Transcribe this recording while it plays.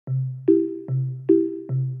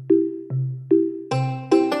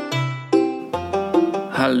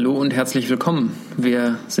Hallo und herzlich willkommen.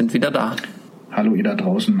 Wir sind wieder da. Hallo ihr da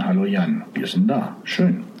draußen, hallo Jan. Wir sind da.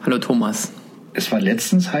 Schön. Hallo Thomas. Es war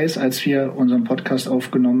letztens heiß, als wir unseren Podcast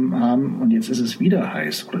aufgenommen haben und jetzt ist es wieder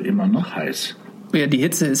heiß oder immer noch heiß. Ja, die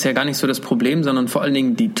Hitze ist ja gar nicht so das Problem, sondern vor allen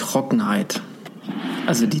Dingen die Trockenheit.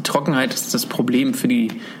 Also die Trockenheit ist das Problem für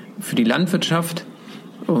die Landwirtschaft.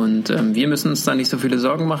 Und wir müssen uns da nicht so viele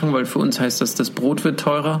Sorgen machen, weil für uns heißt das Brot wird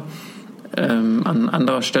teurer. An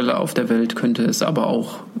anderer Stelle auf der Welt könnte es aber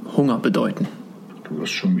auch Hunger bedeuten. Du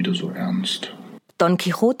wirst schon wieder so ernst. Don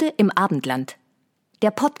Quixote im Abendland.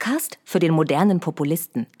 Der Podcast für den modernen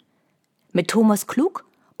Populisten. Mit Thomas Klug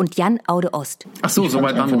und Jan Aude Ost. Ach so, so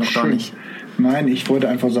weit waren wir noch gar nicht. Nein, ich wollte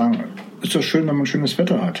einfach sagen, ist doch schön, wenn man schönes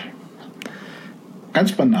Wetter hat.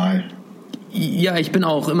 Ganz banal. Ja, ich bin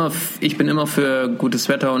immer für gutes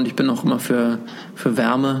Wetter und ich bin auch immer für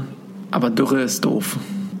Wärme. Aber Dürre ist doof.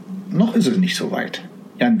 Noch ist es nicht so weit.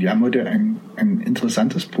 Jan, wir haben heute ein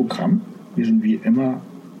interessantes Programm. Wir sind wie immer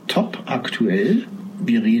top aktuell.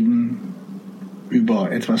 Wir reden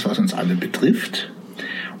über etwas, was uns alle betrifft.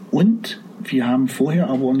 Und wir haben vorher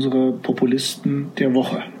aber unsere Populisten der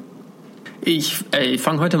Woche. Ich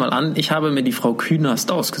fange heute mal an. Ich habe mir die Frau Künast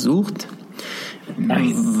ausgesucht.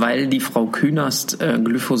 Nein. Weil die Frau Künast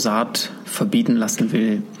Glyphosat verbieten lassen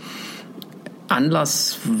will.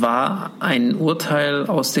 Anlass war ein Urteil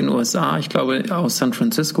aus den USA, ich glaube aus San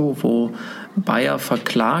Francisco, wo Bayer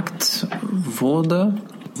verklagt wurde,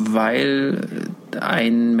 weil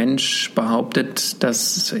ein Mensch behauptet,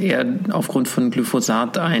 dass er aufgrund von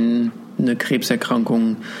Glyphosat eine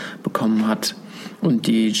Krebserkrankung bekommen hat. Und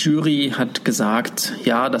die Jury hat gesagt,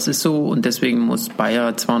 ja, das ist so und deswegen muss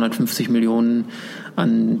Bayer 250 Millionen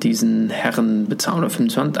an diesen Herren bezahlen oder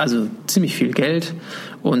 25, also ziemlich viel Geld.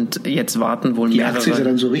 Und jetzt warten wohl mehrere. Die Aktie ist ja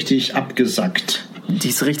dann so richtig abgesackt. Die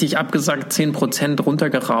ist richtig abgesackt, 10%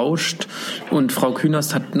 runtergerauscht. Und Frau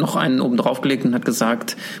Künast hat noch einen oben draufgelegt und hat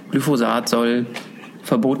gesagt, Glyphosat soll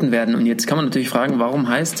verboten werden. Und jetzt kann man natürlich fragen, warum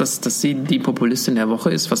heißt das, dass sie die Populistin der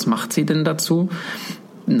Woche ist? Was macht sie denn dazu?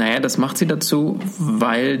 Naja, das macht sie dazu,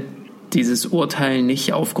 weil dieses Urteil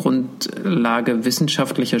nicht auf Grundlage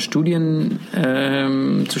wissenschaftlicher Studien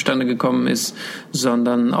zustande gekommen ist,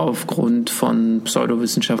 sondern aufgrund von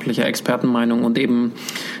pseudowissenschaftlicher Expertenmeinung und eben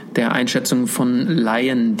der Einschätzung von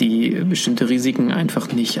Laien, die bestimmte Risiken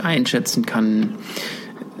einfach nicht einschätzen kann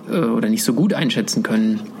oder nicht so gut einschätzen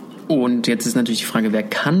können. Und jetzt ist natürlich die Frage, wer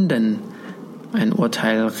kann denn ein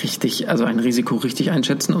Urteil richtig, also ein Risiko richtig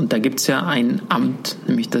einschätzen? Und da gibt es ja ein Amt,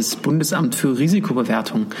 nämlich das Bundesamt für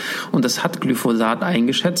Risikobewertung. Und das hat Glyphosat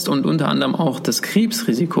eingeschätzt und unter anderem auch das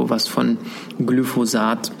Krebsrisiko, was von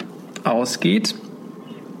Glyphosat ausgeht.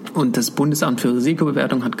 Und das Bundesamt für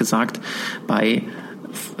Risikobewertung hat gesagt, bei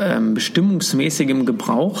bestimmungsmäßigem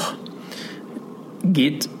Gebrauch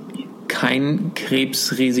geht kein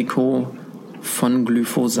Krebsrisiko von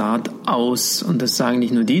Glyphosat aus. Und das sagen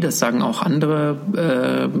nicht nur die, das sagen auch andere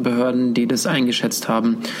Behörden, die das eingeschätzt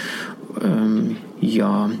haben.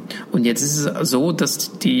 Ja, und jetzt ist es so,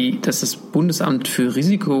 dass das Bundesamt für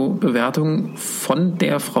Risikobewertung von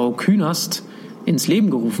der Frau Künast ins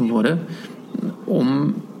Leben gerufen wurde,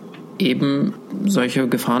 um eben solche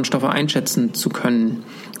Gefahrenstoffe einschätzen zu können.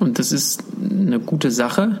 Und das ist eine gute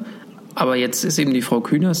Sache. Aber jetzt ist eben die Frau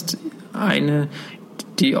Künast eine,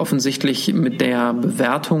 die offensichtlich mit der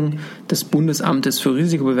Bewertung des Bundesamtes für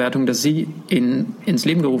Risikobewertung, das sie ins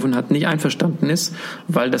Leben gerufen hat, nicht einverstanden ist,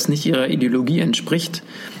 weil das nicht ihrer Ideologie entspricht.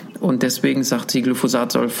 Und deswegen sagt sie,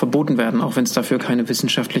 Glyphosat soll verboten werden, auch wenn es dafür keine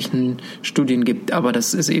wissenschaftlichen Studien gibt. Aber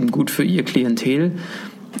das ist eben gut für ihr Klientel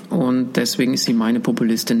und deswegen ist sie meine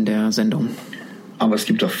Populistin der Sendung. Aber es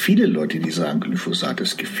gibt auch viele Leute, die sagen, Glyphosat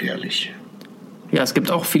ist gefährlich. Ja, es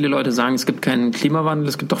gibt auch viele Leute, die sagen, es gibt keinen Klimawandel.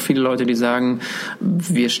 Es gibt auch viele Leute, die sagen,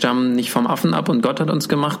 wir stammen nicht vom Affen ab und Gott hat uns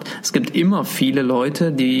gemacht. Es gibt immer viele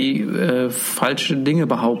Leute, die falsche Dinge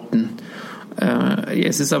behaupten.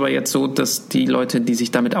 Es ist aber jetzt so, dass die Leute, die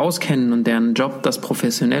sich damit auskennen und deren Job das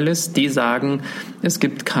professionell ist, die sagen, es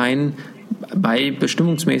gibt bei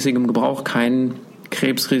bestimmungsmäßigem Gebrauch kein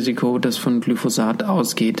Krebsrisiko, das von Glyphosat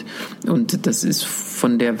ausgeht. Und das ist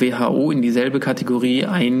von der WHO in dieselbe Kategorie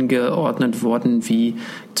eingeordnet worden wie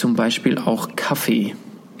zum Beispiel auch Kaffee.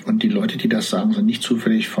 Und die Leute, die das sagen, sind nicht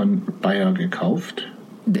zufällig von Bayer gekauft?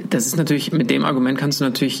 Das ist natürlich, mit dem Argument kannst du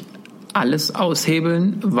natürlich alles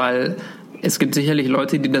aushebeln, weil es gibt sicherlich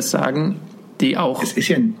Leute, die das sagen, die auch. Es ist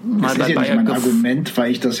ja nicht mein Argument,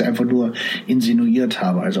 weil ich das ja einfach nur insinuiert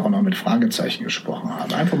habe, also auch noch mit Fragezeichen gesprochen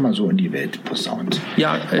habe. Einfach mal so in die Welt posaunt.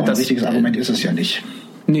 Ja, ein richtiges Argument ist es ja nicht.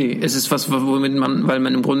 Nee, es ist was, womit weil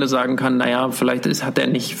man im Grunde sagen kann, naja, vielleicht ist er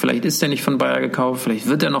nicht von Bayer gekauft, vielleicht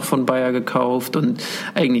wird er noch von Bayer gekauft und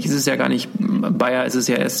eigentlich ist es ja gar nicht, Bayer ist es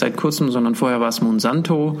ja erst seit kurzem, sondern vorher war es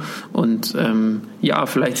Monsanto und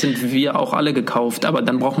vielleicht sind wir auch alle gekauft, aber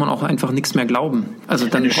dann braucht man auch einfach nichts mehr glauben. Also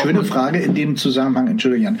dann eine schöne Frage in dem Zusammenhang,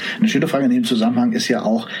 Entschuldigung Jan, eine schöne Frage in dem Zusammenhang ist ja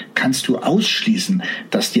auch, kannst du ausschließen,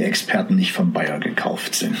 dass die Experten nicht von Bayer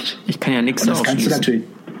gekauft sind? Ich kann ja nichts ausschließen. Kannst du natürlich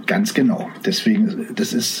ganz genau. Deswegen,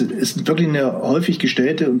 das ist wirklich eine häufig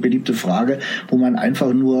gestellte und beliebte Frage, wo man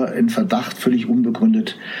einfach nur in Verdacht völlig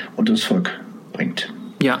unbegründet unter das Volk bringt.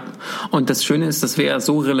 Ja, und das Schöne ist, dass wir ja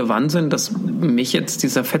so relevant sind, dass mich jetzt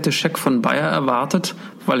dieser fette Scheck von Bayer erwartet,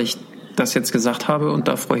 weil ich das jetzt gesagt habe und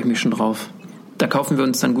da freue ich mich schon drauf. Da kaufen wir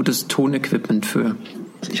uns dann gutes Tonequipment für.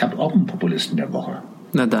 Ich habe auch einen Populisten der Woche.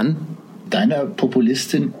 Na dann. Deine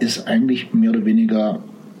Populistin ist eigentlich mehr oder weniger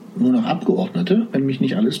nur noch Abgeordnete, wenn mich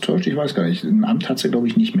nicht alles täuscht. Ich weiß gar nicht. Ein Amt hat sie, glaube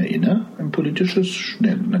ich, nicht mehr inne. Ein politisches,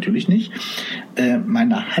 natürlich nicht.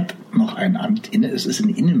 Meiner hat noch ein Amt inne. Es ist ein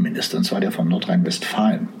Innenminister, und zwar der von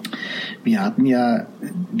Nordrhein-Westfalen. Wir hatten ja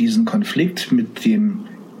diesen Konflikt mit dem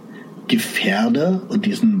Gefährder und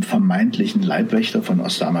diesem vermeintlichen Leibwächter von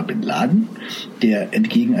Osama Bin Laden, der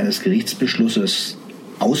entgegen eines Gerichtsbeschlusses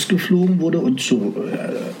ausgeflogen wurde und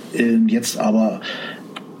jetzt aber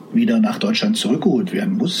wieder nach Deutschland zurückgeholt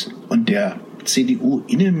werden muss. Und der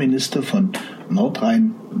CDU-Innenminister von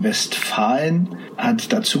Nordrhein-Westfalen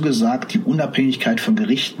hat dazu gesagt, die Unabhängigkeit von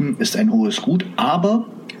Gerichten ist ein hohes Gut, aber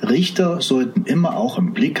Richter sollten immer auch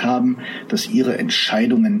im Blick haben, dass ihre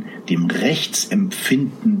Entscheidungen dem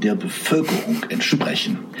Rechtsempfinden der Bevölkerung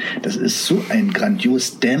entsprechen. Das ist so ein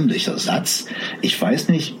grandios dämlicher Satz. Ich weiß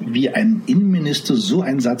nicht, wie ein Innenminister so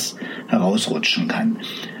einen Satz herausrutschen kann.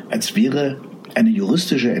 Als wäre eine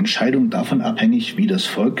juristische Entscheidung davon abhängig, wie das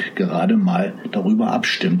Volk gerade mal darüber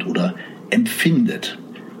abstimmt oder empfindet.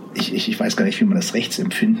 Ich weiß gar nicht, wie man das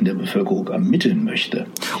Rechtsempfinden der Bevölkerung ermitteln möchte.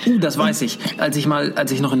 Das weiß ich. Als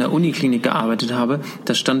ich noch in der Uniklinik gearbeitet habe,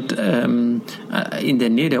 da stand in der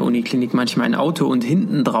Nähe der Uniklinik manchmal ein Auto und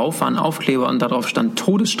hinten drauf war ein Aufkleber und darauf stand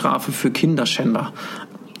Todesstrafe für Kinderschänder.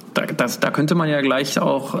 Da könnte man ja gleich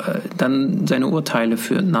auch dann seine Urteile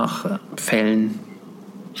für nachfällen.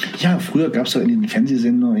 Ja, früher gab es ja in den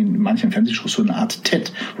Fernsehsendern, in manchen Fernsehshows so eine Art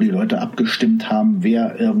TED, wo die Leute abgestimmt haben,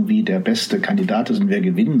 wer irgendwie der beste Kandidat ist und wer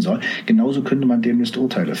gewinnen soll. Genauso könnte man demnächst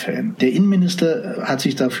Urteile fällen. Der Innenminister hat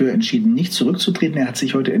sich dafür entschieden, nicht zurückzutreten. Er hat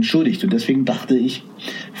sich heute entschuldigt. Und deswegen dachte ich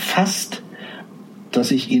fast,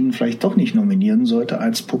 dass ich ihn vielleicht doch nicht nominieren sollte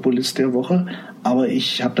als Populist der Woche. Aber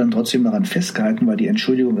ich habe dann trotzdem daran festgehalten, weil die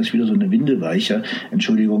Entschuldigung ist wieder so eine windelweiche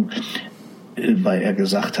Entschuldigung, weil er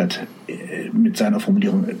gesagt hat, mit seiner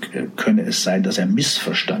Formulierung könne es sein, dass er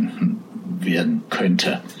missverstanden werden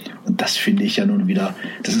könnte. Und das finde ich ja nun wieder,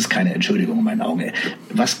 das ist keine Entschuldigung in meinen Augen.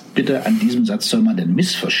 Was bitte an diesem Satz soll man denn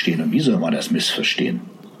missverstehen und wie soll man das missverstehen?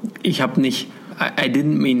 Ich habe nicht, I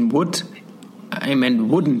didn't mean would, I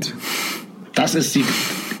meant wouldn't. Das ist die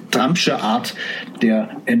Trumpsche Art der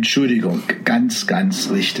Entschuldigung. Ganz,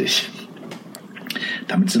 ganz richtig.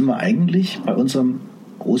 Damit sind wir eigentlich bei unserem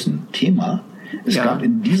großen Thema. Ich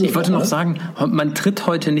wollte noch sagen, man tritt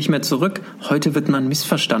heute nicht mehr zurück, heute wird man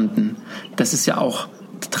missverstanden. Das ist ja auch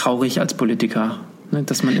traurig als Politiker, ne,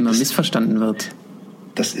 dass man immer missverstanden wird.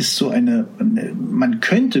 Das ist so man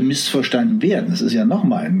könnte missverstanden werden. Das ist ja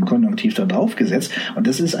nochmal ein Konjunktiv da drauf gesetzt. Und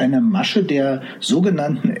das ist eine Masche der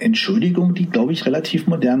sogenannten Entschuldigung, die, glaube ich, relativ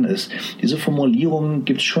modern ist. Diese Formulierungen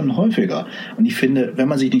gibt es schon häufiger. Und ich finde, wenn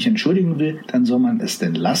man sich nicht entschuldigen will, dann soll man es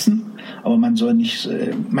denn lassen. Aber man soll nicht,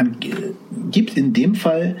 man gibt in dem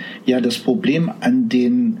Fall ja das Problem an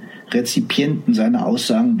den Rezipienten seiner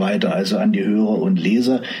Aussagen weiter, also an die Hörer und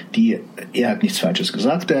Leser, er hat nichts Falsches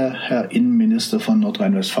gesagt, der Herr Innenminister von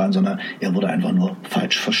Nordrhein-Westfalen, sondern er wurde einfach nur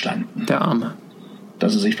falsch verstanden. Der Arme.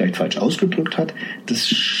 Dass er sich vielleicht falsch ausgedrückt hat, das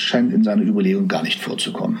scheint in seiner Überlegung gar nicht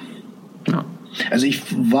vorzukommen. Ja. Also ich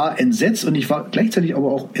war entsetzt und ich war gleichzeitig aber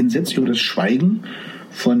auch entsetzt über das Schweigen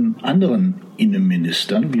von anderen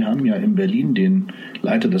Innenministern. Wir haben ja in Berlin den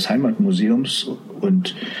Leiter des Heimatmuseums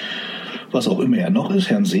und was auch immer er noch ist,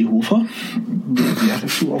 Herrn Seehofer, der hat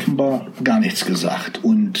dazu offenbar gar nichts gesagt.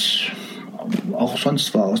 Und auch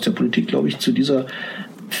sonst war aus der Politik, glaube ich, zu dieser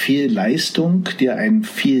Fehlleistung, der ein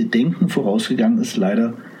Fehldenken vorausgegangen ist,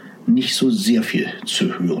 leider nicht so sehr viel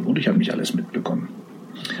zu hören. Und ich habe nicht alles mitbekommen.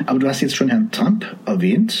 Aber du hast jetzt schon Herrn Trump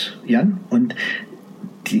erwähnt, Jan, und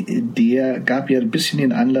der gab ja ein bisschen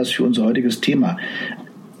den Anlass für unser heutiges Thema.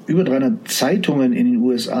 Über 300 Zeitungen in den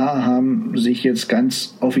USA haben sich jetzt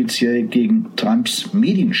ganz offiziell gegen Trumps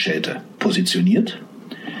Medienschelte positioniert.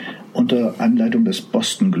 Unter Anleitung des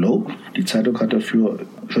Boston Globe. Die Zeitung hat dafür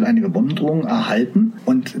schon einige Bombendrohungen erhalten.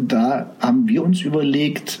 Und da haben wir uns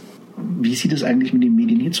überlegt, wie sieht es eigentlich mit den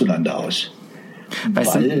Medien hierzulande aus?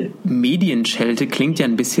 Weißt du, Medienschelte klingt ja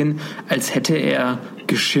ein bisschen, als hätte er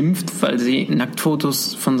geschimpft, weil sie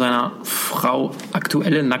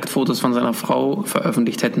aktuelle Nacktfotos von seiner Frau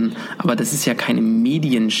veröffentlicht hätten. Aber das ist ja keine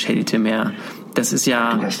Medienschelte mehr. Das ist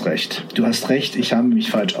ja... Du hast recht. Ich habe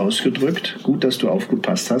mich falsch ausgedrückt. Gut, dass du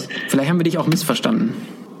aufgepasst hast. Vielleicht haben wir dich auch missverstanden.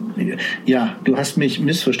 Ja, du hast mich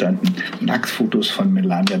missverstanden. Nacktfotos von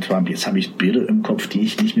Melania Trump. Jetzt habe ich Bilder im Kopf, die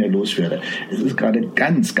ich nicht mehr loswerde. Es ist gerade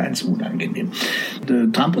ganz, ganz unangenehm.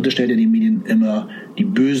 Trump unterstellt ja den Medien immer, die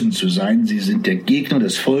Bösen zu sein. Sie sind der Gegner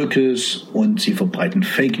des Volkes und sie verbreiten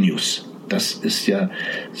Fake News. Das ist ja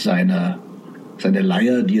seine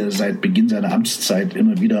Leier, die er seit Beginn seiner Amtszeit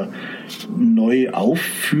immer wieder neu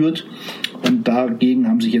aufführt. Und dagegen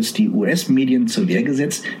haben sich jetzt die US-Medien zur Wehr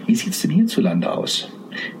gesetzt. Wie sieht es denn hierzulande aus?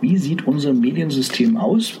 Wie sieht unser Mediensystem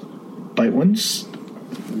aus? Bei uns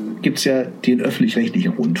gibt es ja den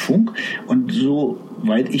öffentlich-rechtlichen Rundfunk. Und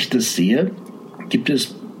soweit ich das sehe, gibt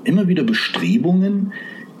es immer wieder Bestrebungen,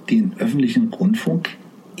 den öffentlichen Rundfunk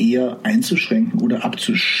eher einzuschränken oder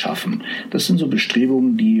abzuschaffen. Das sind so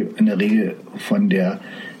Bestrebungen, die in der Regel von der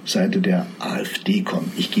Seite der AfD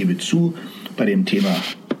kommen. Ich gebe zu, bei dem Thema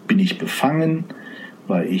bin ich befangen,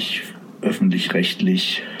 weil ich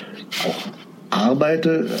öffentlich-rechtlich auch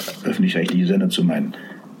arbeite, öffentlich-rechtliche Sender zu meinen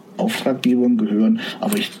Auftraggebern gehören,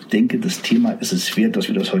 aber ich denke, das Thema ist es wert, dass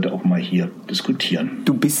wir das heute auch mal hier diskutieren.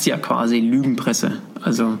 Du bist ja quasi Lügenpresse.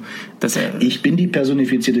 Also, ich bin die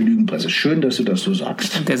personifizierte Lügenpresse. Schön, dass du das so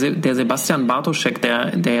sagst. Der Sebastian Bartoschek,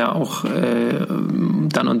 der ja auch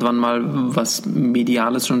dann und wann mal was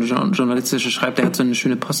Mediales und Journalistisches schreibt, der hat so eine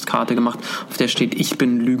schöne Postkarte gemacht, auf der steht, ich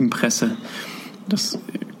bin Lügenpresse. Das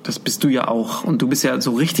bist du ja auch. Und du bist ja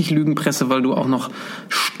so richtig Lügenpresse, weil du auch noch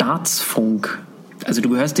Staatsfunk, also du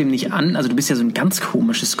gehörst dem nicht an, also du bist ja so ein ganz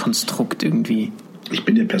komisches Konstrukt irgendwie. Ich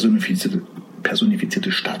bin der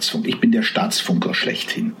personifizierte Staatsfunk. Ich bin der Staatsfunker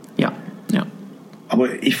schlechthin. Ja.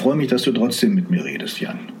 Aber ich freue mich, dass du trotzdem mit mir redest,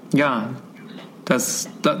 Jan. Ja,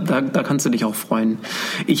 da kannst du dich auch freuen.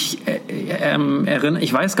 Ich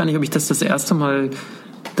weiß gar nicht, ob ich das erste Mal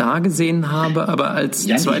da gesehen habe, aber als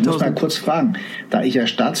Jan, ich muss mal kurz fragen, da ich ja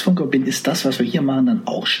Staatsfunker bin, ist das, was wir hier machen, dann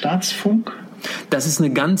auch Staatsfunk? Das ist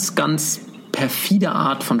eine ganz, ganz perfide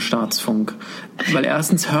Art von Staatsfunk, weil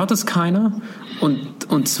erstens hört es keiner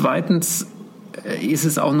und zweitens ist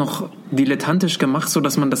es auch noch dilettantisch gemacht,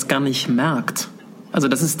 sodass man das gar nicht merkt. Also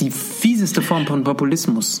das ist die fieseste Form von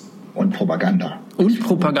Populismus. Und Propaganda.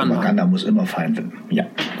 Propaganda muss immer fein werden. Ja,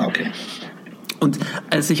 okay. Und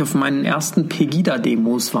als ich auf meinen ersten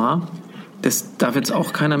Pegida-Demos war, das darf jetzt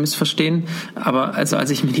auch keiner missverstehen, aber also als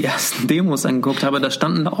ich mir die ersten Demos angeguckt habe, da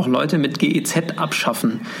standen da auch Leute mit GEZ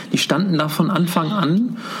abschaffen. Die standen da von Anfang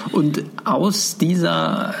an und aus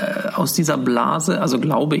dieser Blase, also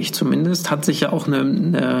glaube ich zumindest, hat sich ja auch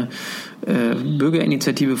eine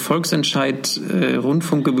Bürgerinitiative Volksentscheid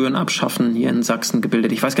Rundfunkgebühren abschaffen hier in Sachsen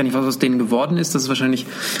gebildet. Ich weiß gar nicht, was aus denen geworden ist. Das ist wahrscheinlich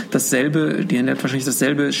die hat wahrscheinlich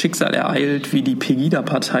dasselbe Schicksal ereilt wie die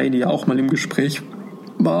Pegida-Partei, die ja auch mal im Gespräch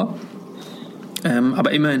war.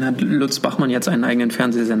 Aber immerhin hat Lutz Bachmann jetzt einen eigenen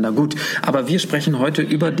Fernsehsender. Gut, aber wir sprechen heute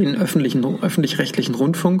über den öffentlich-rechtlichen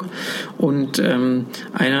Rundfunk und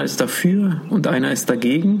einer ist dafür und einer ist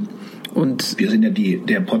dagegen. Und wir sind ja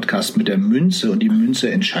der Podcast mit der Münze und die Münze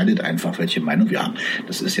entscheidet einfach, welche Meinung wir haben.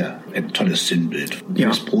 Das ist ja ein tolles Sinnbild. Ja.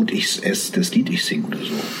 Das Brot ich esse, das Lied ich singe oder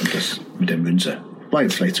so. Und das mit der Münze war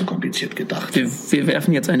jetzt vielleicht zu kompliziert gedacht. Wir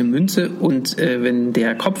werfen jetzt eine Münze und wenn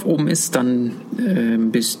der Kopf oben ist, dann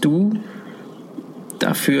bist du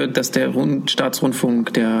dafür, dass der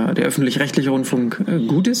Staatsrundfunk, der öffentlich-rechtliche Rundfunk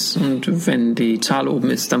gut ist. Und wenn die Zahl oben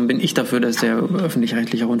ist, dann bin ich dafür, dass der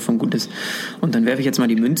öffentlich-rechtliche Rundfunk gut ist. Und dann werfe ich jetzt mal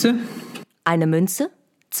die Münze. Eine Münze,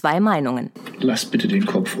 zwei Meinungen. Lass bitte den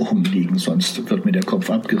Kopf oben liegen, sonst wird mir der Kopf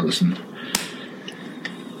abgerissen.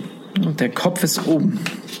 Und der Kopf ist oben.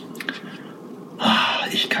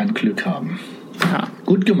 Ich kann Glück haben. Ja.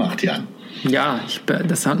 Gut gemacht, Jan. Ja,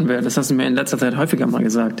 das hast du mir in letzter Zeit häufiger mal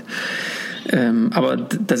gesagt. Aber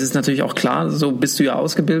das ist natürlich auch klar, so bist du ja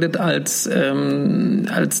ausgebildet als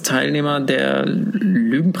Teilnehmer der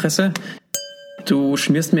Lügenpresse. Du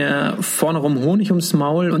schmierst mir vorne rum Honig ums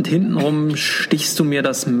Maul und hintenrum stichst du mir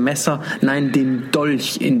den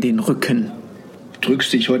Dolch in den Rücken.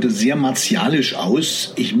 Drückst dich heute sehr martialisch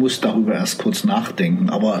aus. Ich muss darüber erst kurz nachdenken,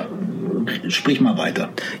 aber sprich mal weiter.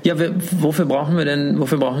 Ja, wofür brauchen wir denn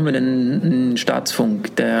einen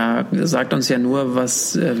Staatsfunk? Der sagt uns ja nur,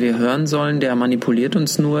 was wir hören sollen, der manipuliert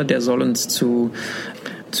uns nur, der soll uns zu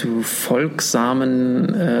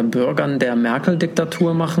folgsamen Bürgern der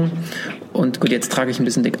Merkel-Diktatur machen. Und gut, jetzt trage ich ein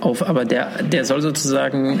bisschen dick auf, aber der soll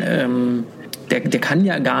sozusagen, der kann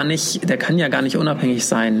ja gar nicht unabhängig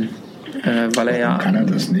sein, weil er ja... Kann er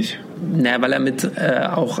das nicht? Naja, weil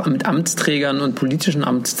er auch mit Amtsträgern und politischen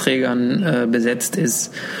Amtsträgern besetzt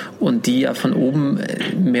ist und die ja von oben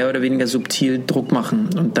mehr oder weniger subtil Druck machen.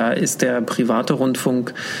 Und da ist der private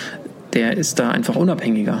Rundfunk, der ist da einfach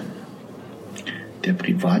unabhängiger. Der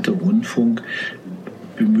private Rundfunk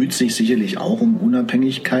bemüht sich sicherlich auch um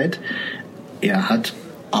Unabhängigkeit. Er hat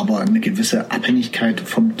aber eine gewisse Abhängigkeit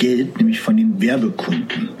vom Geld, nämlich von den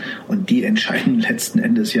Werbekunden. Und die entscheiden letzten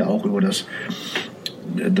Endes ja auch über das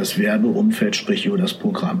Werbeumfeld, sprich über das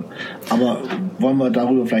Programm. Aber wollen wir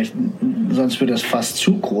darüber vielleicht, sonst wird das fast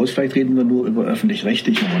zu groß, vielleicht reden wir nur über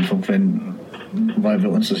öffentlich-rechtlichen Rundfunk, weil wir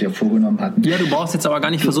uns das ja vorgenommen hatten. Ja, du brauchst jetzt aber gar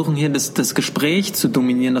nicht versuchen, hier das Gespräch zu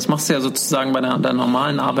dominieren. Das machst du ja sozusagen bei der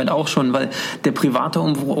normalen Arbeit auch schon, weil der private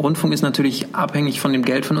Rundfunk ist natürlich abhängig von dem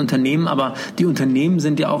Geld von Unternehmen, aber die Unternehmen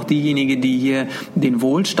sind ja auch diejenigen, die hier den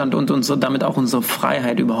Wohlstand und damit auch unsere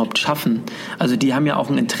Freiheit überhaupt schaffen. Also die haben ja auch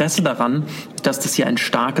ein Interesse daran, dass das hier ein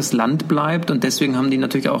starkes Land bleibt und deswegen haben die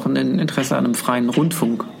natürlich auch ein Interesse an einem freien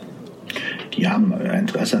Rundfunk. Die haben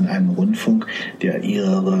Interesse an einem Rundfunk, der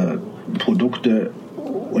ihre Produkte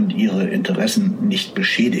und ihre Interessen nicht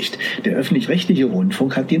beschädigt. Der öffentlich-rechtliche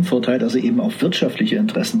Rundfunk hat den Vorteil, dass er eben auf wirtschaftliche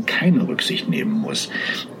Interessen keine Rücksicht nehmen muss.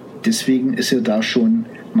 Deswegen ist er da schon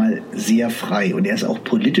mal sehr frei und er ist auch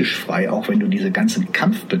politisch frei, auch wenn du diese ganzen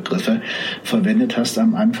Kampfbegriffe verwendet hast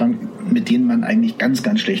am Anfang, mit denen man eigentlich ganz,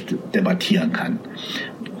 ganz schlecht debattieren kann.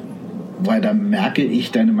 Weil da merke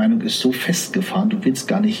ich, deine Meinung ist so festgefahren, du willst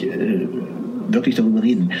gar nicht wirklich darüber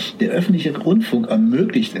reden. Der öffentliche Rundfunk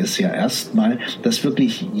ermöglicht es ja erstmal, dass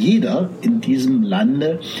wirklich jeder in diesem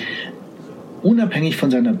Lande unabhängig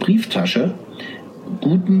von seiner Brieftasche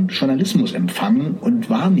guten Journalismus empfangen und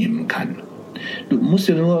wahrnehmen kann. Du musst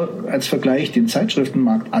dir nur als Vergleich den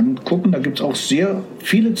Zeitschriftenmarkt angucken. Da gibt es auch sehr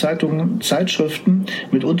viele Zeitungen, Zeitschriften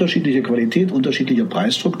mit unterschiedlicher Qualität, unterschiedlicher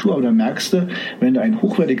Preisstruktur. Aber da merkst du, wenn du ein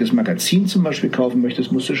hochwertiges Magazin zum Beispiel kaufen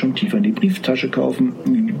möchtest, musst du schon tiefer in die Brieftasche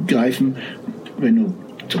greifen. Wenn du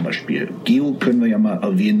zum Beispiel Geo, können wir ja mal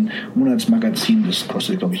erwähnen, Monatsmagazin, das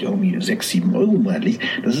kostet, glaube ich, irgendwie 6-7 Euro monatlich.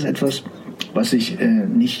 Das ist etwas, was sich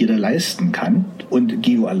nicht jeder leisten kann. Und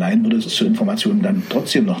Geo allein würde es zur Information dann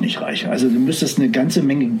trotzdem noch nicht reichen. Also du müsstest eine ganze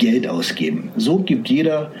Menge Geld ausgeben. So gibt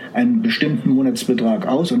jeder einen bestimmten Monatsbetrag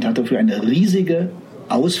aus und hat dafür eine riesige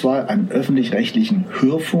Auswahl an öffentlich-rechtlichen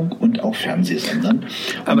Hörfunk- und auch Fernsehsendern.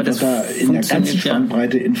 Aber das da in der ganzen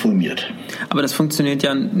Spannbreite informiert. Aber das funktioniert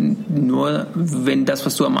ja nur, wenn das,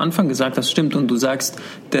 was du am Anfang gesagt hast, stimmt und du sagst,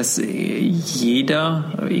 dass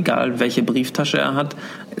jeder, egal welche Brieftasche er hat,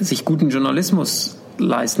 sich guten Journalismus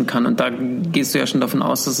leisten kann. Und da gehst du ja schon davon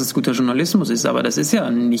aus, dass es guter Journalismus ist. Aber das ist ja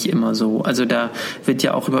nicht immer so. Also da wird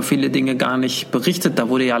ja auch über viele Dinge gar nicht berichtet. Da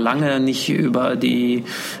wurde ja lange nicht über die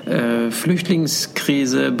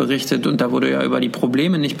Flüchtlingskrise berichtet und da wurde ja über die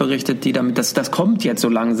Probleme nicht berichtet, die damit, das kommt jetzt so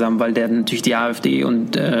langsam, weil natürlich die AfD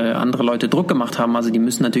und andere Leute Druck gemacht haben. Also die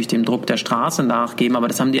müssen natürlich dem Druck der Straße nachgeben, aber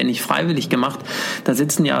das haben die ja nicht freiwillig gemacht. Da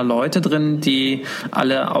sitzen ja Leute drin, die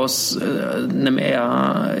alle aus einem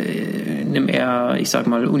eher, ich sag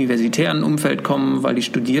mal, universitären Umfeld kommen, weil die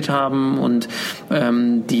studiert haben und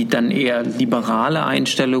die dann eher liberale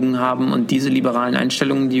Einstellungen haben und diese liberalen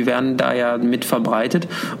Einstellungen, die werden da ja mit verbreitet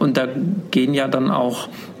und da gehen ja dann auch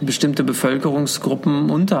bestimmte Bevölkerungsgruppen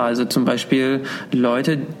unter, also zum Beispiel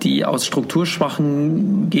Leute, die aus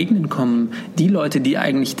strukturschwachen Gegenden kommen. Die Leute, die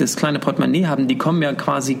eigentlich das kleine Portemonnaie haben, die kommen ja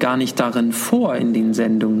quasi gar nicht darin vor in den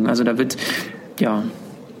Sendungen. Also da wird, ja...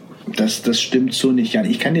 Das stimmt so nicht, Jan.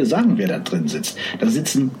 Ich kann dir sagen, wer da drin sitzt. Da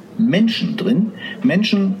sitzen Menschen drin,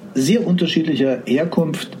 Menschen sehr unterschiedlicher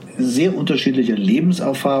Herkunft, sehr unterschiedlicher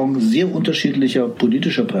Lebenserfahrung, sehr unterschiedlicher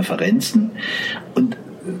politischer Präferenzen und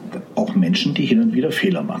auch Menschen, die hin und wieder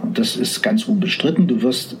Fehler machen. Das ist ganz unbestritten. Du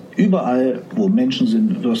wirst überall, wo Menschen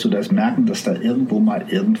sind, wirst du das merken, dass da irgendwo mal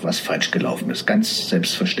irgendwas falsch gelaufen ist. Ganz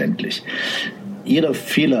selbstverständlich. Jeder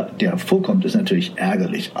Fehler, der vorkommt, ist natürlich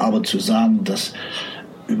ärgerlich. Aber zu sagen, dass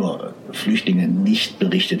über Flüchtlinge nicht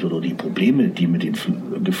berichtet wird oder die Probleme, die mit den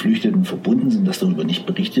Geflüchteten verbunden sind, dass darüber nicht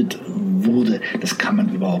berichtet wurde, das kann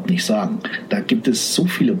man überhaupt nicht sagen. Da gibt es so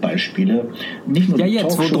viele Beispiele, nicht nur die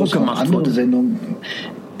Talkshows, sondern andere Sendungen.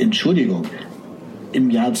 Entschuldigung, im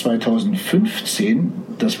Jahr 2015,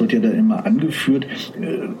 das wird ja dann immer angeführt,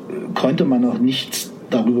 konnte man noch nichts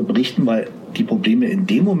darüber berichten, weil die Probleme in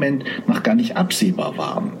dem Moment noch gar nicht absehbar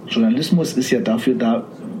waren. Journalismus ist ja dafür da,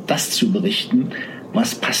 das zu berichten,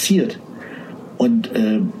 was passiert. Und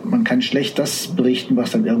man kann schlecht das berichten,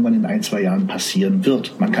 was dann irgendwann in 1-2 Jahren passieren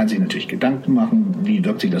wird. Man kann sich natürlich Gedanken machen, wie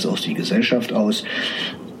wirkt sich das auf die Gesellschaft aus.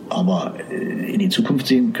 Aber in die Zukunft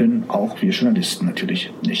sehen können auch wir Journalisten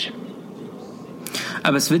natürlich nicht.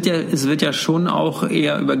 Aber es wird ja schon auch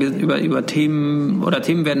eher über Themen, oder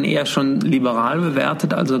Themen werden eher schon liberal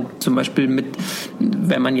bewertet. Also zum Beispiel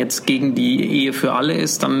wenn man jetzt gegen die Ehe für alle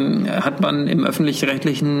ist, dann hat man im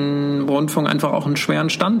öffentlich-rechtlichen Rundfunk einfach auch einen schweren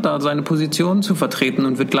Stand, da seine Position zu vertreten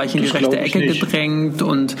und wird gleich in die rechte Ecke gedrängt.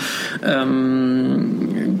 Und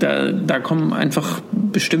da kommen einfach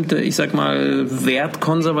bestimmte, ich sag mal,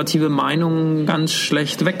 wertkonservative Meinungen ganz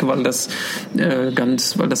schlecht weg, weil das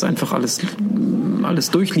einfach alles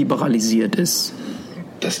durchliberalisiert ist.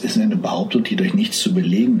 Das ist eine Behauptung, die durch nichts zu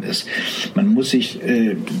belegen ist. Man muss sich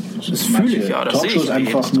manche Talkshows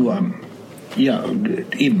einfach nur an. Ja,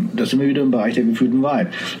 eben, das sind wir wieder im Bereich der gefühlten Wahrheit.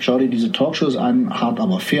 Schau dir diese Talkshows an, Hart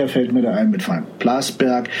aber fair fällt mir da ein, mit Frank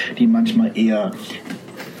Plasberg, die manchmal eher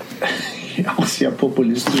auch sehr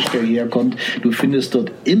populistisch daherkommt. Du findest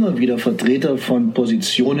dort immer wieder Vertreter von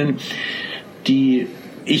Positionen, die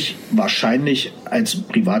ich wahrscheinlich als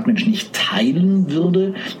Privatmensch nicht teilen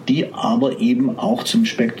würde, die aber eben auch zum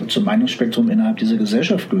Meinungsspektrum innerhalb dieser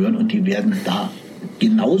Gesellschaft gehören, und die werden da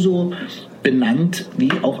genauso benannt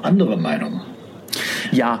wie auch andere Meinungen.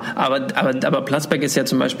 Ja, aber Plasberg ist ja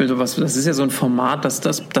zum Beispiel sowas, das ist ja so ein Format,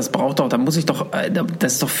 das braucht doch,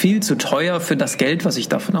 das ist doch viel zu teuer für das Geld, was ich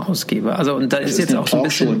davon ausgebe. Also, und da ist jetzt auch so ein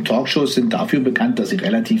bisschen. Talkshows sind dafür bekannt, dass sie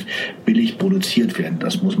relativ billig produziert werden.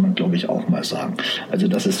 Das muss man, glaube ich, auch mal sagen. Also,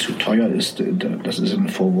 dass es zu teuer ist, das ist ein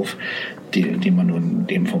Vorwurf, den man nun in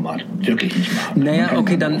dem Format wirklich nicht machen kann. Naja,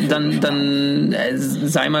 okay, dann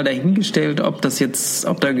sei mal dahingestellt, ob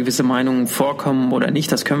da gewisse Meinungen vorkommen oder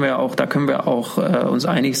nicht. Da können wir auch uns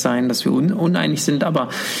einig sein, dass wir uneinig sind, aber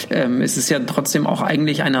es ist ja trotzdem auch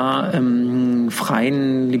eigentlich einer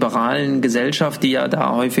freien, liberalen Gesellschaft, die ja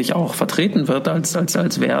da häufig auch vertreten wird als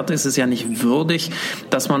Wert, ist es ja nicht würdig,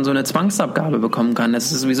 dass man so eine Zwangsabgabe bekommen kann.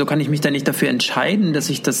 Wieso kann ich mich da nicht dafür entscheiden, dass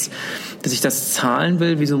ich das zahlen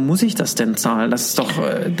will? Wieso muss ich das denn zahlen? Das ist doch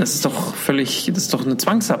eine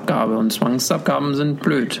Zwangsabgabe, und Zwangsabgaben sind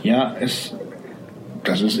blöd. Ja,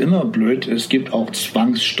 das ist immer blöd. Es gibt auch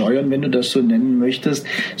Zwangssteuern, wenn du das so nennen möchtest.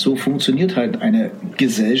 So funktioniert halt eine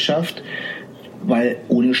Gesellschaft, weil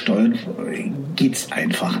ohne Steuern geht's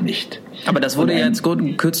einfach nicht. Aber das wurde jetzt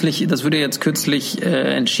kürzlich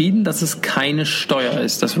entschieden, dass es keine Steuer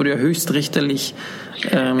ist. Das wurde ja höchstrichterlich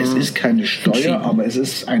es ist keine Steuer, aber es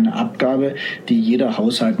ist eine Abgabe, die jeder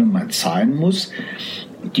Haushalt nun mal zahlen muss.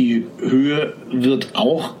 Die Höhe wird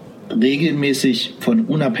auch regelmäßig von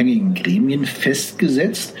unabhängigen Gremien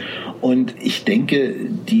festgesetzt, und ich denke,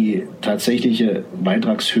 die tatsächliche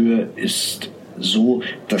Beitragshöhe ist so,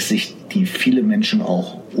 dass sich die viele Menschen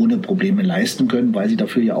auch ohne Probleme leisten können, weil sie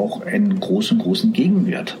dafür ja auch einen großen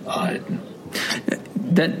Gegenwert erhalten.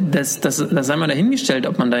 Das sei mal dahingestellt,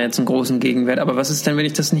 ob man da jetzt einen großen Gegenwert, aber was ist denn, wenn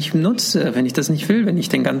ich das nicht nutze, wenn ich das nicht will, wenn ich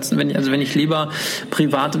lieber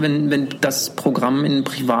privat, wenn das Programm im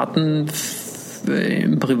Privaten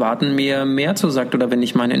mir mehr zusagt, oder wenn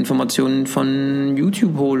ich meine Informationen von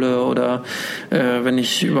YouTube hole, oder wenn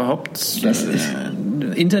ich überhaupt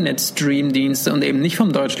Internet-Stream-Dienste und eben nicht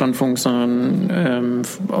vom Deutschlandfunk, sondern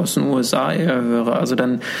aus den USA eher höre. Also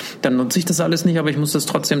dann nutze ich das alles nicht, aber ich muss das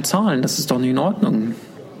trotzdem zahlen. Das ist doch nicht in Ordnung.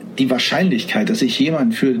 Die Wahrscheinlichkeit, dass sich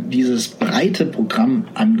jemand für dieses breite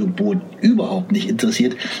Programmangebot überhaupt nicht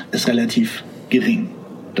interessiert, ist relativ gering.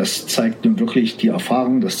 Das zeigt nun wirklich die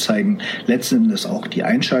Erfahrung, das zeigen letzten Endes auch die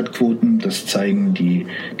Einschaltquoten, das zeigen die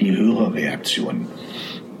Hörerreaktionen.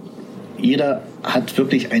 Jeder hat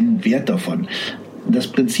wirklich einen Wert davon. Das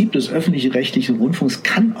Prinzip des öffentlich-rechtlichen Rundfunks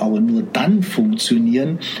kann aber nur dann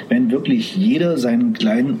funktionieren, wenn wirklich jeder seinen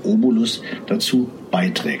kleinen Obolus dazu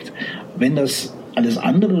beiträgt. Wenn das alles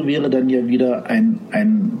andere wäre, dann ja wieder ein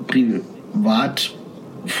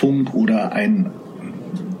Privatfunk oder ein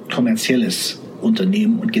kommerzielles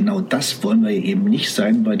Unternehmen, und genau das wollen wir eben nicht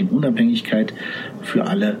sein, weil die Unabhängigkeit für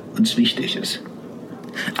alle uns wichtig ist.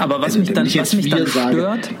 Aber was mich dann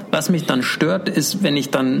stört, ist, wenn ich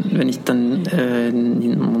dann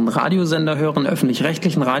einen Radiosender höre, einen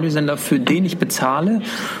öffentlich-rechtlichen Radiosender, für den ich bezahle,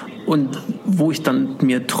 und wo ich dann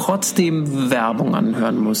mir trotzdem Werbung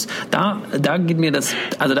anhören muss. Da geht mir da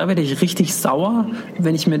werde ich richtig sauer,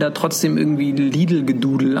 wenn ich mir da trotzdem irgendwie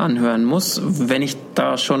Lidl-Gedudel anhören muss, wenn ich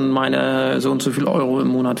da schon meine so und so viel Euro im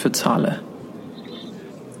Monat für zahle.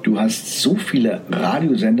 Du hast so viele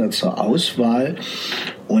Radiosender zur Auswahl,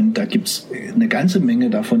 und da gibt es eine ganze Menge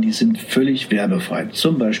davon, die sind völlig werbefrei.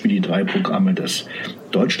 Zum Beispiel die 3 Programme des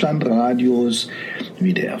Deutschlandradios,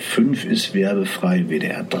 WDR 5 ist werbefrei,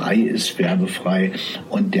 WDR 3 ist werbefrei,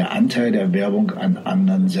 und der Anteil der Werbung an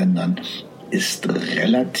anderen Sendern ist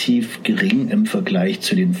relativ gering im Vergleich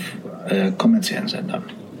zu den kommerziellen Sendern.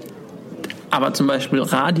 Aber zum Beispiel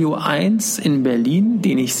Radio 1 in Berlin,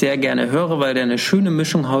 den ich sehr gerne höre, weil der eine schöne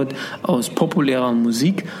Mischung hat aus populärer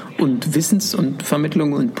Musik und Wissens- und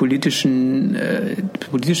Vermittlung und politischen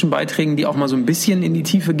Beiträgen, die auch mal so ein bisschen in die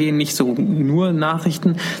Tiefe gehen, nicht so nur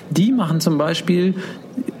Nachrichten. Die machen zum Beispiel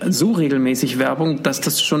so regelmäßig Werbung, dass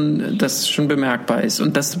das schon bemerkbar ist.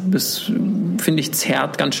 Und das finde ich,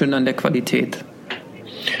 zerrt ganz schön an der Qualität.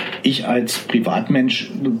 Ich als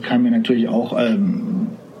Privatmensch kann mir natürlich auch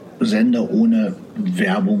Sender ohne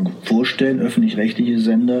Werbung vorstellen, öffentlich-rechtliche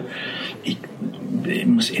Sender. Ich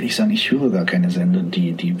muss ehrlich sagen, ich höre gar keine Sender,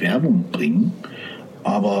 die Werbung bringen.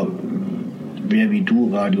 Aber wer wie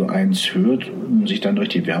du Radio 1 hört und sich dann durch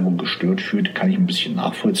die Werbung gestört fühlt, kann ich ein bisschen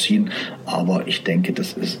nachvollziehen. Aber ich denke,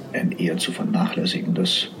 das ist ein eher zu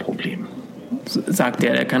vernachlässigendes Problem. Sagt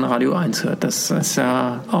der kein Radio 1 hört. Das ist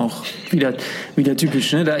ja auch wieder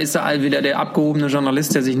typisch. Ne? Da ist ja wieder der abgehobene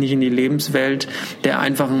Journalist, der sich nicht in die Lebenswelt der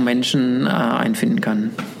einfachen Menschen einfinden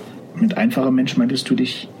kann. Mit einfacher Mensch meintest du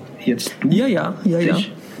dich jetzt du? Ja.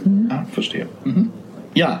 Mhm. Ah, verstehe. Mhm.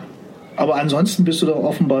 Ja, aber ansonsten bist du doch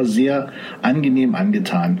offenbar sehr angenehm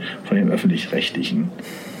angetan von den öffentlich-rechtlichen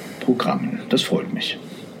Programmen. Das freut mich.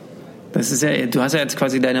 Das ist ja, du hast ja jetzt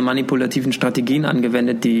quasi deine manipulativen Strategien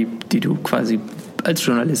angewendet, die du quasi als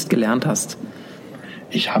Journalist gelernt hast.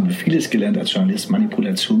 Ich habe vieles gelernt als Journalist.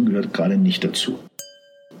 Manipulation gehört gerade nicht dazu.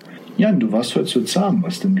 Jan, du warst heute so zahm.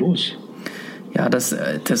 Was ist denn los? Ja, also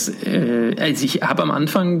ich habe am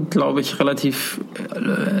Anfang, glaube ich, relativ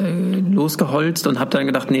losgeholzt und habe dann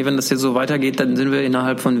gedacht, nee, wenn das hier so weitergeht, dann sind wir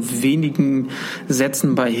innerhalb von wenigen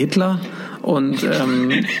Sätzen bei Hitler und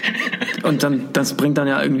dann das bringt dann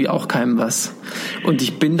ja irgendwie auch keinem was. Und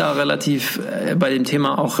ich bin da relativ bei dem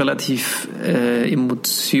Thema auch relativ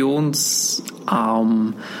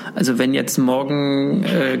emotionsarm. Also wenn jetzt morgen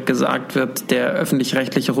gesagt wird, der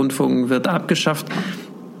öffentlich-rechtliche Rundfunk wird abgeschafft,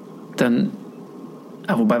 dann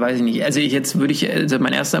wobei weiß ich nicht. Also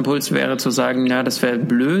mein erster Impuls wäre zu sagen, ja, das wäre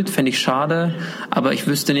blöd, fände ich schade, aber ich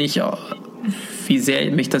wüsste nicht, wie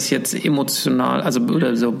sehr mich das jetzt emotional,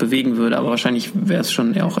 oder so bewegen würde, aber wahrscheinlich wäre es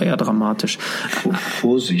schon auch eher dramatisch.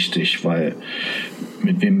 Vorsichtig, weil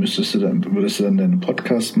mit wem würdest du dann deinen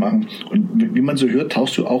Podcast machen? Und wie man so hört,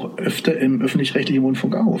 tauchst du auch öfter im öffentlich-rechtlichen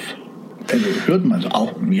Rundfunk auf. Also hört man so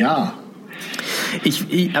auch, ja.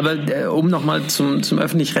 Aber um nochmal zum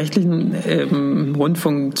öffentlich-rechtlichen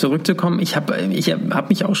Rundfunk zurückzukommen, ich hab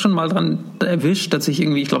mich auch schon mal dran erwischt, dass ich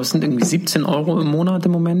glaube, es sind irgendwie 17 € im Monat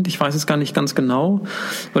im Moment. Ich weiß es gar nicht ganz genau,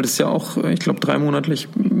 weil das ja auch, ich glaube, 3 monatlich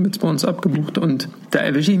wird bei uns abgebucht. Und da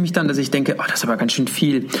erwische ich mich dann, dass ich denke, das ist aber ganz schön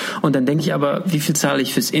viel. Und dann denke ich aber, wie viel zahle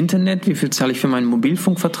ich fürs Internet, wie viel zahle ich für meinen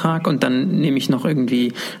Mobilfunkvertrag? Und dann habe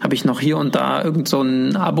ich noch hier und da irgend so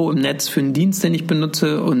ein Abo im Netz für einen Dienst, den ich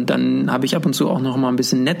benutze. Und dann habe ich ab und zu auch noch mal ein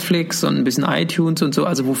bisschen Netflix und ein bisschen iTunes und so,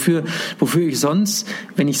 also wofür ich sonst,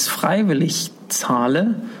 wenn ich es freiwillig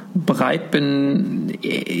zahle, bereit bin,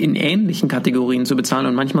 in ähnlichen Kategorien zu bezahlen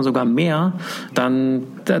und manchmal sogar mehr, dann,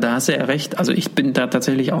 da hast du ja recht. Also ich bin da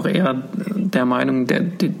tatsächlich auch eher der Meinung,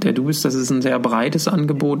 der du bist, dass es ein sehr breites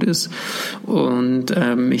Angebot ist. Und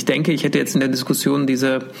ich denke, ich hätte jetzt in der Diskussion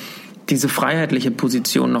diese freiheitliche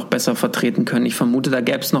Position noch besser vertreten können. Ich vermute, da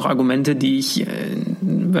gäbe es noch Argumente, die ich,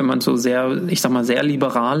 wenn man so sehr, ich sag mal, sehr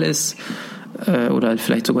liberal ist oder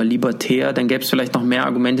vielleicht sogar libertär, dann gäbe es vielleicht noch mehr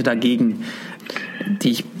Argumente dagegen,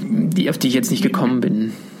 auf die ich jetzt nicht gekommen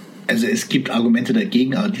bin. Also es gibt Argumente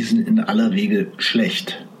dagegen, aber die sind in aller Regel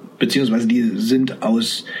schlecht. Beziehungsweise die sind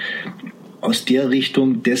aus der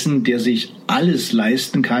Richtung dessen, der sich alles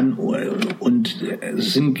leisten kann, und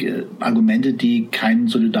es sind Argumente, die keinen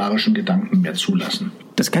solidarischen Gedanken mehr zulassen.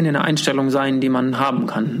 Das kann ja eine Einstellung sein, die man haben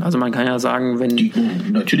kann. Also man kann ja sagen, wenn...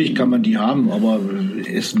 Natürlich kann man die haben, aber es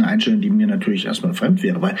ist eine Einstellung, die mir natürlich erstmal fremd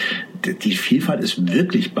wäre, weil die Vielfalt ist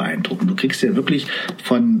wirklich beeindruckend. Du kriegst ja wirklich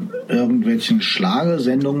von irgendwelchen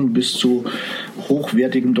Schlagersendungen bis zu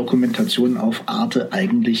hochwertigen Dokumentationen auf Arte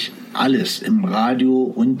eigentlich alles, im Radio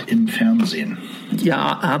und im Fernsehen.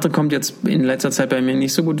 Ja, Arte kommt jetzt in letzter Zeit bei mir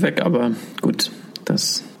nicht so gut weg, aber gut.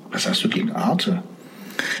 Was hast du gegen Arte?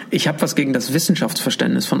 Ich habe was gegen das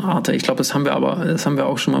Wissenschaftsverständnis von Arte. Ich glaube, das haben wir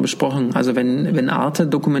auch schon mal besprochen. Also wenn Arte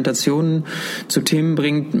Dokumentationen zu Themen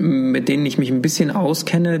bringt, mit denen ich mich ein bisschen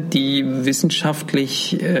auskenne, die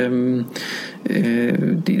wissenschaftlich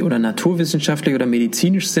oder naturwissenschaftlich oder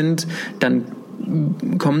medizinisch sind, dann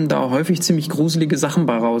kommen da häufig ziemlich gruselige Sachen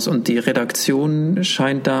bei raus und die Redaktion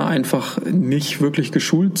scheint da einfach nicht wirklich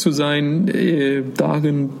geschult zu sein,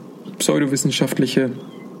 darin pseudowissenschaftliche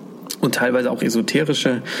und teilweise auch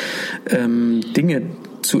esoterische Dinge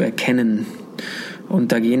zu erkennen.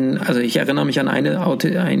 Und da ich erinnere mich an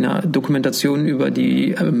eine Dokumentation über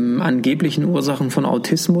die angeblichen Ursachen von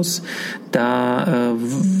Autismus. Da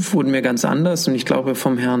wurden wir ganz anders. Und ich glaube,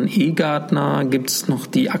 vom Herrn Egartner gibt's noch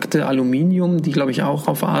die Akte Aluminium, die, glaube ich, auch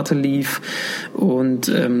auf Arte lief. Und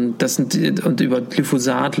und über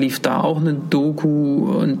Glyphosat lief da auch eine Doku.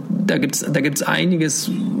 Und da gibt's einiges,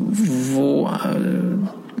 wo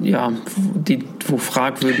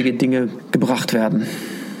fragwürdige Dinge gebracht werden.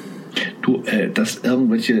 Dass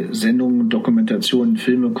irgendwelche Sendungen, Dokumentationen,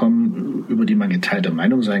 Filme kommen, über die man geteilter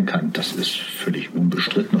Meinung sein kann, das ist völlig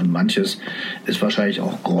unbestritten. Und manches ist wahrscheinlich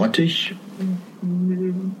auch grottig.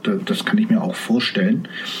 Das kann ich mir auch vorstellen.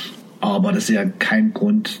 Aber das ist ja kein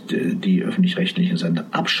Grund, die öffentlich-rechtlichen Sender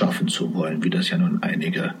abschaffen zu wollen, wie das ja nun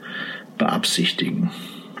einige beabsichtigen.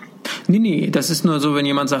 Nee, das ist nur so, wenn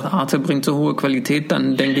jemand sagt, Arte bringt so hohe Qualität,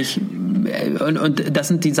 dann denke ich, und das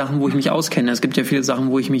sind die Sachen, wo ich mich auskenne. Es gibt ja viele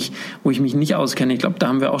Sachen, wo ich mich nicht auskenne. Ich glaube, da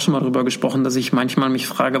haben wir auch schon mal drüber gesprochen, dass ich manchmal mich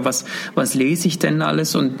frage, was lese ich denn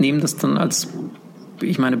alles und nehme das dann als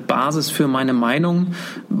Basis für meine Meinung,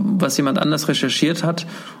 was jemand anders recherchiert hat.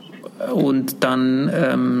 Und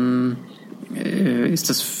dann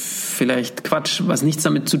ist das vielleicht Quatsch, was nichts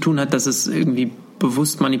damit zu tun hat, dass es irgendwie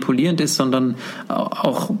bewusst manipulierend ist, sondern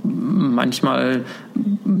auch manchmal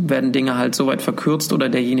werden Dinge halt so weit verkürzt oder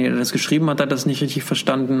derjenige, der das geschrieben hat das nicht richtig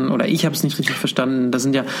verstanden oder ich habe es nicht richtig verstanden.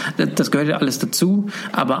 Das gehört ja alles dazu,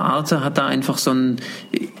 aber Arte hat da einfach so ein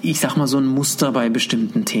Muster bei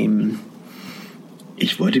bestimmten Themen.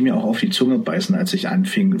 Ich wollte mir auch auf die Zunge beißen, als ich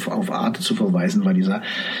anfing, auf Arte zu verweisen, weil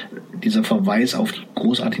dieser Verweis auf die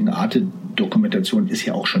großartigen Arte-Dokumentation ist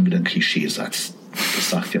ja auch schon wieder ein Klischeesatz. Das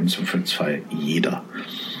sagt ja im Zweifelsfall jeder.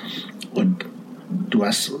 Und du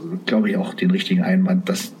hast, glaube ich, auch den richtigen Einwand,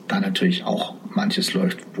 dass da natürlich auch manches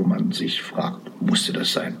läuft, wo man sich fragt, musste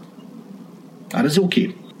das sein? Aber das ist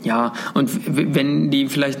okay. Ja, und wenn die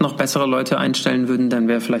vielleicht noch bessere Leute einstellen würden, dann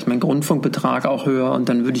wäre vielleicht mein Grundfunkbetrag auch höher und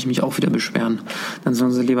dann würde ich mich auch wieder beschweren. Dann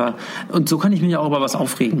sollen sie lieber... Und so kann ich mich auch über was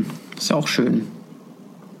aufregen. Das ist ja auch schön.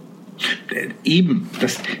 Eben,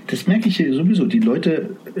 das merke ich hier sowieso. Die Leute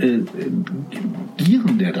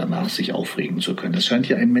gieren ja danach, sich aufregen zu können. Das scheint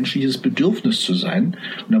ja ein menschliches Bedürfnis zu sein.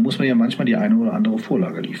 Und da muss man ja manchmal die eine oder andere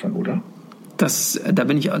Vorlage liefern, oder? Da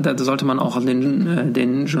sollte man auch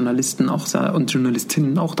den Journalisten und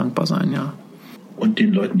Journalistinnen auch dankbar sein, ja. Und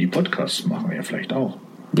den Leuten, die Podcasts machen, ja vielleicht auch.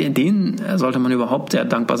 Denen sollte man überhaupt sehr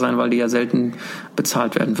dankbar sein, weil die ja selten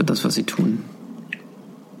bezahlt werden für das, was sie tun.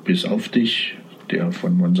 Bis auf dich, der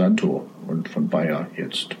von Monsanto und von Bayer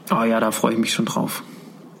jetzt. Oh ja, da freue ich mich schon drauf.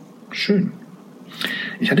 Schön.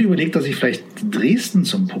 Ich hatte überlegt, dass ich vielleicht Dresden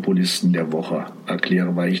zum Populisten der Woche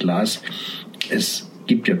erkläre, weil ich las, es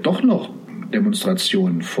gibt ja doch noch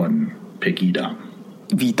Demonstrationen von Pegida.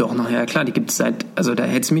 Wie doch noch? Ja klar, die gibt es da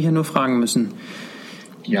hättest du mich ja nur fragen müssen.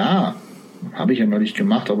 Ja, habe ich ja neulich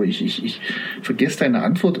gemacht, aber ich vergesse deine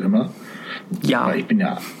Antwort immer. Ja. Weil ich bin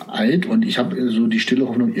ja alt und ich habe so die stille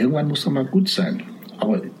Hoffnung, irgendwann muss doch mal gut sein.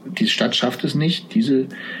 Aber die Stadt schafft es nicht, diese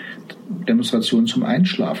Demonstration zum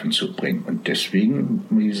Einschlafen zu bringen. Und deswegen,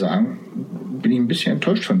 muss ich sagen, bin ich ein bisschen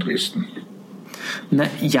enttäuscht von Dresden. Na,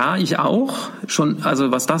 ja, ich auch. Schon,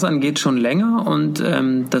 also was das angeht, schon länger. Und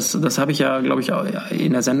das habe ich ja, glaube ich,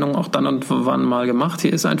 in der Sendung auch dann und wann mal gemacht.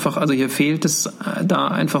 Hier fehlt es da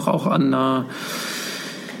einfach auch an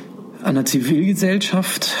einer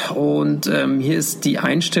Zivilgesellschaft. Und hier ist die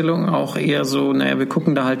Einstellung auch eher so, wir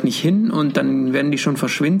gucken da halt nicht hin und dann werden die schon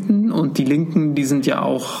verschwinden. Und die Linken, die sind ja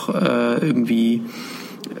auch irgendwie...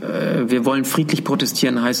 wir wollen friedlich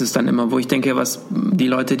protestieren, heißt es dann immer, wo ich denke, was die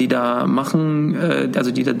Leute, die da machen,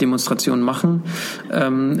 die da Demonstrationen machen,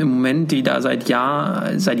 im Moment, die da seit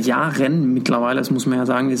Jahren mittlerweile, das muss man ja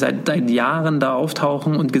sagen, die seit Jahren da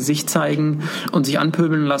auftauchen und Gesicht zeigen und sich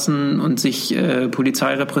anpöbeln lassen und sich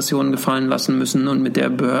Polizeirepressionen gefallen lassen müssen und mit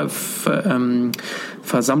der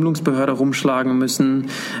Versammlungsbehörde rumschlagen müssen,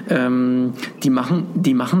 die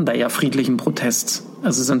machen da ja friedlichen Protest.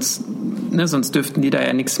 Also sonst dürften die da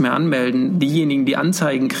ja nichts mehr anmelden. Diejenigen, die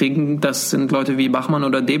Anzeigen kriegen, das sind Leute wie Bachmann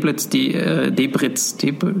oder Debritz, die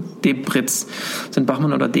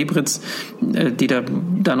da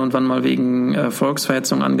dann und wann mal wegen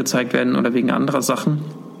Volksverhetzung angezeigt werden oder wegen anderer Sachen.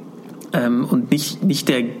 Und nicht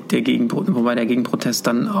der Gegenprotest, wobei der Gegenprotest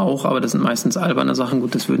dann auch, aber das sind meistens alberne Sachen,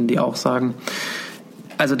 gut, das würden die auch sagen.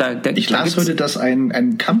 Also ich las heute, dass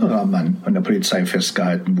ein Kameramann von der Polizei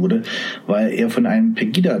festgehalten wurde, weil er von einem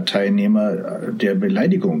Pegida-Teilnehmer der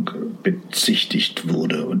Beleidigung bezichtigt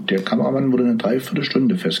wurde. Und der Kameramann wurde eine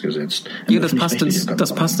Dreiviertelstunde festgesetzt. Ja, das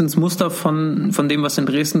passt ins Muster von dem, was in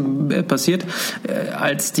Dresden passiert.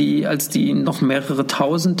 Als die noch mehrere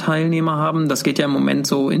tausend Teilnehmer haben, das geht ja im Moment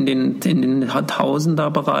so in den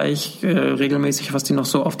Tausender-Bereich regelmäßig, was die noch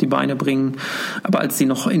so auf die Beine bringen. Aber als die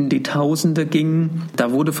noch in die Tausende gingen,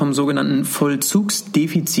 da wurde vom sogenannten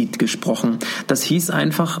Vollzugsdefizit gesprochen. Das hieß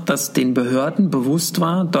einfach, dass den Behörden bewusst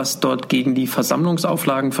war, dass dort gegen die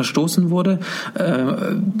Versammlungsauflagen verstoßen wurde.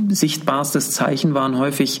 Sichtbarstes Zeichen waren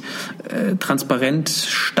häufig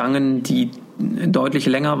Transparentstangen, die deutlich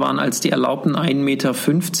länger waren als die erlaubten 1,50 Meter.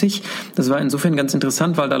 Das war insofern ganz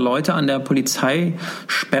interessant, weil da Leute an der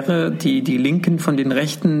Polizeisperre, die Linken von den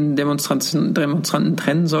rechten Demonstranten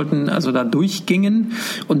trennen sollten, also da durchgingen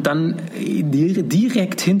und dann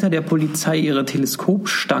direkt hinter der Polizei ihre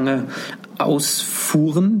Teleskopstange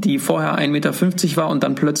ausfuhren, die vorher 1,50 Meter war und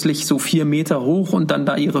dann plötzlich so 4 Meter hoch und dann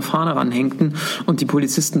da ihre Fahne ranhängten und die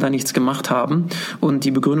Polizisten da nichts gemacht haben. Und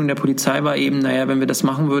die Begründung der Polizei war eben, wenn wir das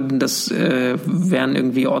machen würden, das wären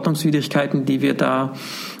irgendwie Ordnungswidrigkeiten, die wir da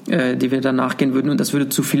nachgehen würden und das würde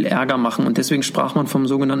zu viel Ärger machen. Und deswegen sprach man vom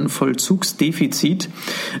sogenannten Vollzugsdefizit.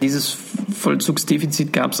 Dieses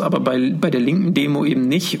Vollzugsdefizit gab es aber bei der linken Demo eben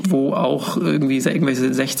nicht, wo auch irgendwelche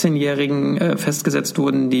 16-Jährigen festgesetzt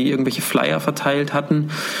wurden, die irgendwelche Flyer verteilt hatten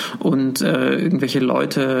und irgendwelche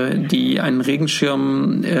Leute, die einen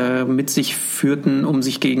Regenschirm mit sich führten, um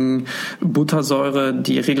sich gegen Buttersäure,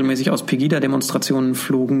 die regelmäßig aus Pegida-Demonstrationen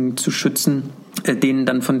flogen, zu schützen, denen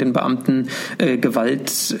dann von den Beamten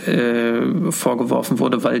Gewalt vorgeworfen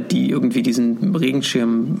wurde, weil die irgendwie diesen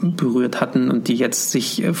Regenschirm berührt hatten und die jetzt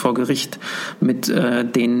sich vor Gericht mit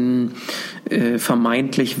den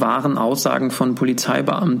vermeintlich wahren Aussagen von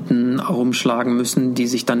Polizeibeamten herumschlagen müssen, die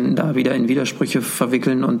sich dann da wieder in Widersprüche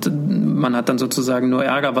verwickeln und man hat dann sozusagen nur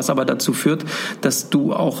Ärger, was aber dazu führt, dass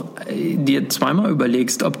du auch dir zweimal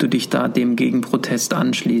überlegst, ob du dich da dem Gegenprotest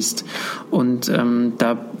anschließt. Und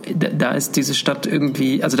da ist diese Stadt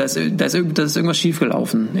irgendwie, also da ist irgendwas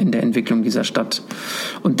schiefgelaufen in der Entwicklung dieser Stadt.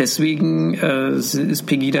 Und deswegen ist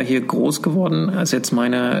Pegida hier groß geworden, als jetzt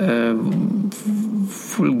meine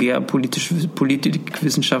vulgär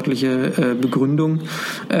politikwissenschaftliche Begründung.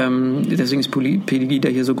 Deswegen ist Pegida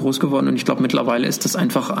hier so groß geworden und ich glaube, mittlerweile ist das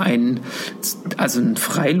einfach ein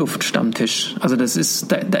Freiluftstammtisch. Also das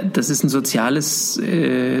ist ein soziales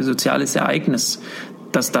Ereignis,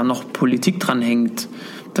 dass da noch Politik dran hängt.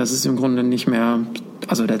 Das ist im Grunde nicht mehr,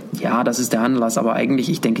 das ist der Anlass, aber eigentlich,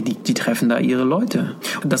 ich denke, die treffen da ihre Leute.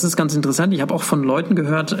 Und das ist ganz interessant. Ich habe auch von Leuten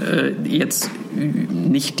gehört, jetzt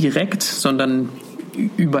nicht direkt, sondern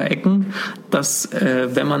über Ecken, dass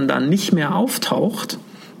wenn man da nicht mehr auftaucht,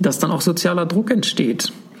 dass dann auch sozialer Druck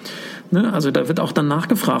entsteht. Ne? Also da wird auch dann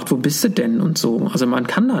nachgefragt, wo bist du denn und so. Also man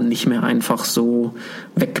kann da nicht mehr einfach so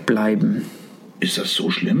wegbleiben. Ist das so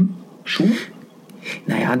schlimm? Schon?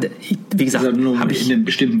 Naja, wie gesagt, also nur in einem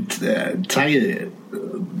bestimmten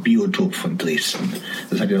Teilbiotop von Dresden.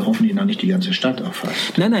 Das hat ja hoffentlich noch nicht die ganze Stadt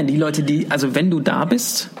erfasst. Nein, die Leute, also wenn du da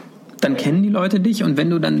bist, dann kennen die Leute dich und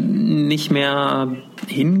wenn du dann nicht mehr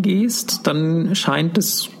hingehst, dann scheint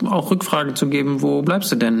es auch Rückfragen zu geben, wo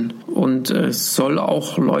bleibst du denn? Und es soll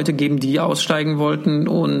auch Leute geben, die aussteigen wollten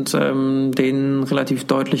und denen relativ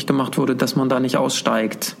deutlich gemacht wurde, dass man da nicht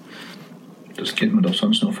aussteigt. Das kennt man doch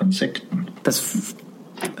sonst nur von Sekten.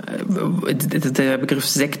 Der Begriff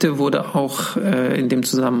Sekte wurde auch in dem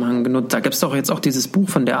Zusammenhang genutzt. Da gibt es doch jetzt auch dieses Buch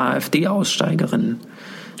von der AfD-Aussteigerin.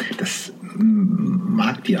 Das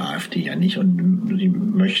mag die AfD ja nicht und sie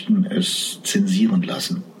möchten es zensieren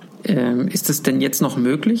lassen. Ist es denn jetzt noch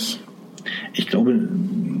möglich? Ich glaube,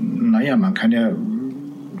 man kann ja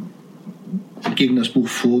gegen das Buch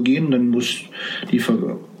vorgehen, dann muss die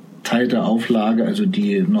verteilte Auflage, also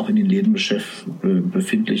die noch in den Läden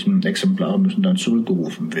befindlichen Exemplare müssen dann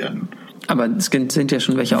zurückgerufen werden. Aber es sind ja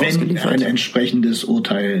schon welche ausgeliefert. Wenn ein entsprechendes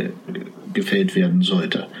Urteil gefällt werden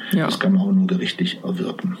sollte. Ja. Das kann man auch nur gerichtlich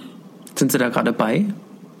erwirken. Sind Sie da gerade bei?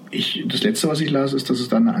 Das Letzte, was ich las, ist, dass es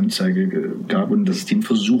da eine Anzeige gab und dass es den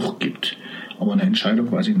Versuch gibt. Aber eine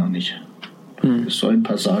Entscheidung weiß ich noch nicht. Es sollen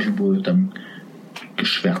Passagen wohl dann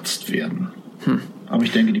geschwärzt werden. Aber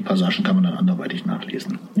ich denke, die Passagen kann man dann anderweitig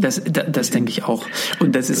nachlesen. Das denke ich auch.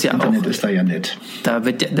 Und das ist ja Internet auch. Ist da ja nett. Da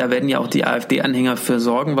werden ja auch die AfD-Anhänger für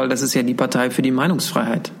sorgen, weil das ist ja die Partei für die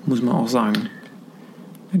Meinungsfreiheit, muss man auch sagen.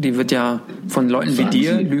 Die wird ja von Leuten wie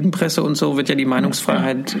dir, Lügenpresse und so, wird ja die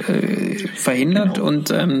Meinungsfreiheit verhindert. Genau.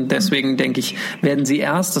 Und deswegen, denke ich, werden sie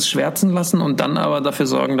erst das schwärzen lassen und dann aber dafür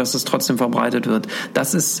sorgen, dass es trotzdem verbreitet wird.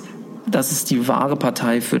 Das ist das ist die wahre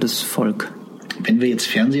Partei für das Volk. Wenn wir jetzt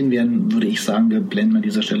Fernsehen wären, würde ich sagen, wir blenden an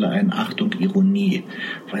dieser Stelle ein, Achtung, Ironie.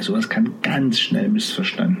 Weil sowas kann ganz schnell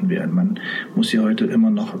missverstanden werden. Man muss ja heute immer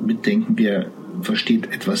noch mitdenken, wer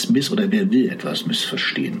versteht etwas oder wer will etwas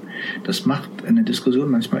missverstehen. Das macht eine Diskussion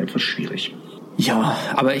manchmal etwas schwierig. Ja,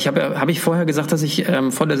 aber habe ich vorher gesagt, dass ich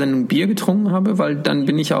vor der Sendung Bier getrunken habe? Weil dann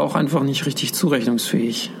bin ich ja auch einfach nicht richtig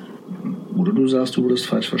zurechnungsfähig. Oder du sagst, du wurdest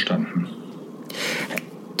falsch verstanden.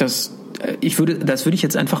 Das würde ich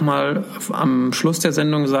jetzt einfach mal am Schluss der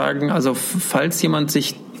Sendung sagen. Also falls jemand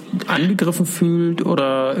sich angegriffen fühlt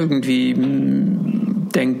oder irgendwie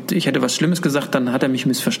denkt, ich hätte was Schlimmes gesagt, dann hat er mich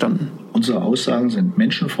missverstanden. Unsere Aussagen sind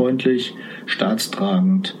menschenfreundlich,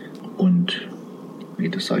 staatstragend und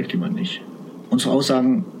das sage ich lieber nicht. Unsere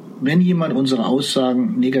Aussagen, wenn jemand unsere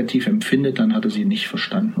Aussagen negativ empfindet, dann hat er sie nicht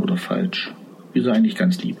verstanden oder falsch. Wir sind eigentlich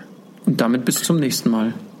ganz lieb. Und damit bis zum nächsten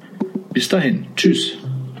Mal. Bis dahin. Tschüss.